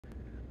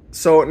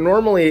So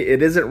normally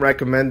it isn't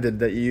recommended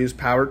that you use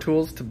power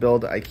tools to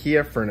build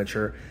IKEA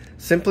furniture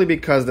simply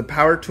because the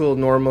power tool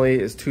normally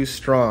is too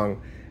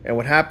strong. And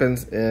what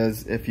happens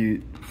is if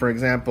you, for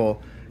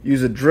example,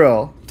 use a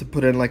drill to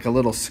put in like a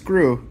little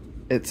screw,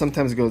 it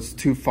sometimes goes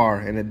too far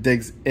and it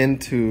digs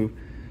into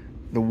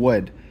the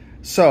wood.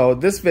 So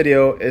this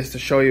video is to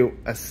show you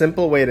a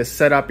simple way to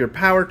set up your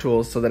power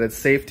tools so that it's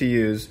safe to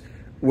use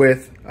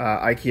with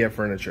IKEA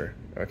furniture.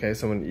 Okay,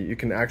 so you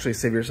can actually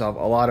save yourself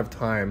a lot of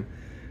time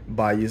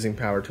by using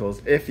power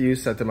tools if you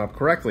set them up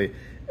correctly.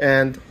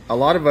 And a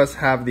lot of us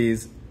have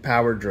these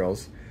power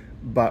drills,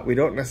 but we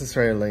don't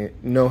necessarily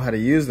know how to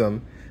use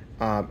them.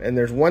 And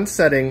there's one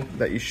setting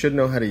that you should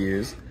know how to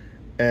use.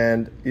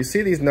 And you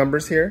see these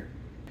numbers here?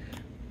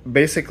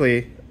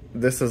 Basically,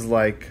 this is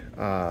like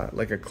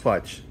a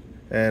clutch.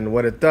 And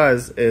what it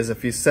does is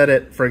if you set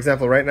it, for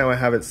example, right now I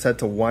have it set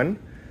to 1.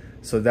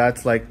 So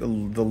that's like the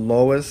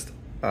lowest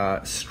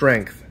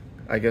strength,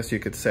 I guess you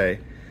could say.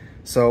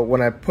 So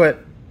when I put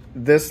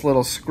this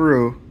little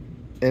screw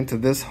into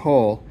this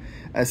hole,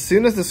 as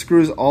soon as the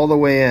screw's all the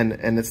way in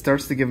and it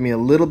starts to give me a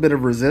little bit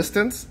of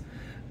resistance,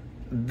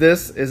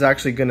 this is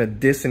actually going to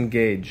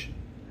disengage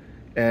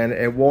and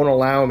it won't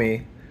allow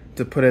me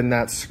to put in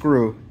that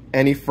screw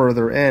any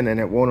further in, and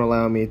it won't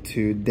allow me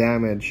to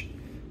damage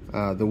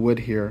the wood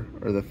here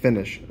or the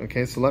finish.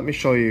 Okay, so let me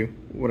show you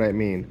what I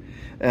mean.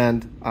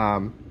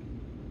 And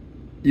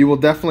you will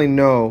definitely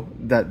know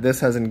that this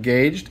has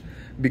engaged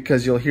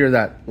because you'll hear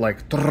that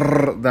like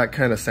that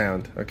kind of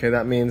sound. Okay,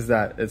 that means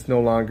that it's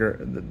no longer,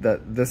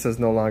 that this is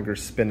no longer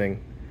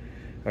spinning.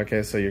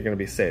 Okay, so you're going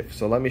to be safe.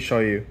 So let me show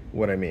you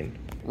what I mean.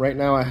 Right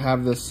now I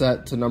have this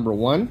set to number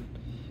 1,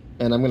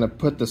 and I'm going to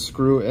put the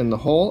screw in the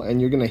hole, and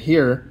you're going to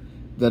hear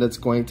that it's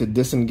going to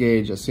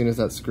disengage as soon as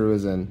that screw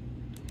is in.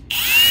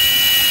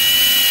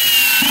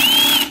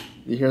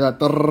 You hear that?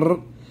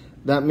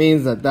 That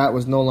means that that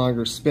was no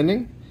longer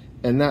spinning,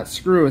 and that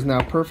screw is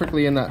now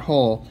perfectly in that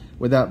hole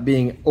without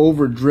being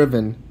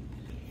overdriven.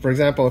 For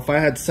example, if I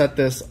had set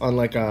this on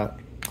like a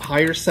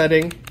higher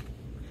setting,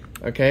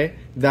 okay,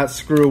 that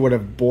screw would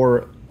have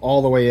bore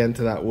all the way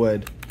into that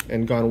wood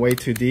and gone way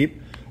too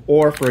deep.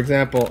 Or for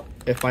example,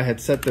 if I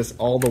had set this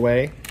all the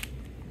way,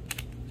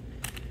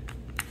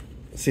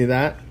 see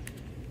that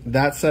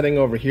setting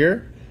over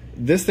here,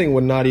 this thing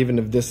would not even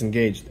have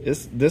disengaged.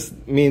 This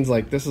means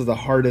like this is the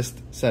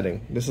hardest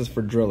setting. This is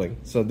for drilling.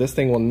 So this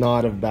thing will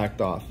not have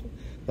backed off.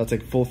 That's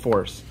like full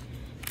force.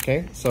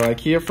 Okay, so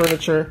IKEA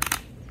furniture,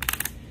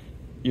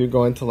 you're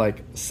going to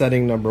like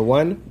setting number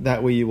 1.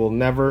 That way you will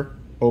never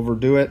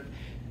overdo it,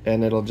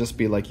 and it'll just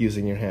be like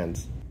using your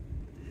hands.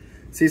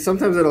 See,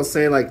 sometimes it'll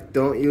say like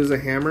don't use a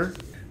hammer,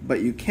 but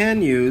you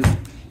can use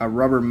a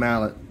rubber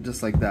mallet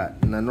just like that.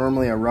 And then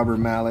normally a rubber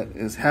mallet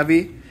is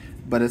heavy,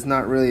 but it's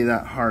not really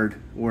that hard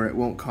where it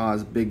won't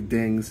cause big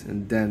dings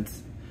and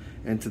dents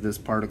into this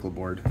particle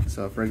board.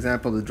 So for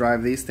example, to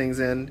drive these things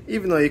in,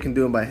 even though you can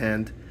do them by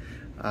hand,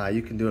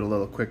 you can do it a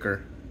little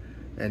quicker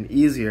and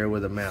easier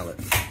with a mallet.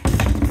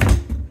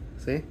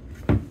 See?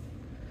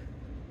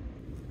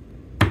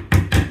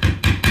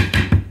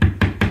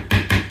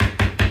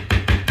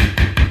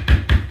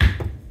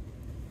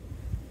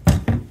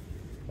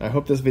 I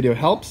hope this video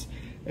helps,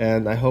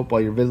 and I hope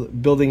while you're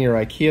building your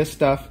IKEA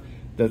stuff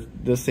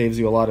that this saves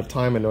you a lot of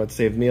time. I know it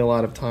saved me a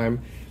lot of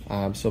time.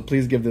 So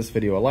please give this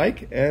video a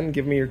like and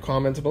give me your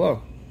comments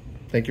below.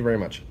 Thank you very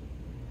much.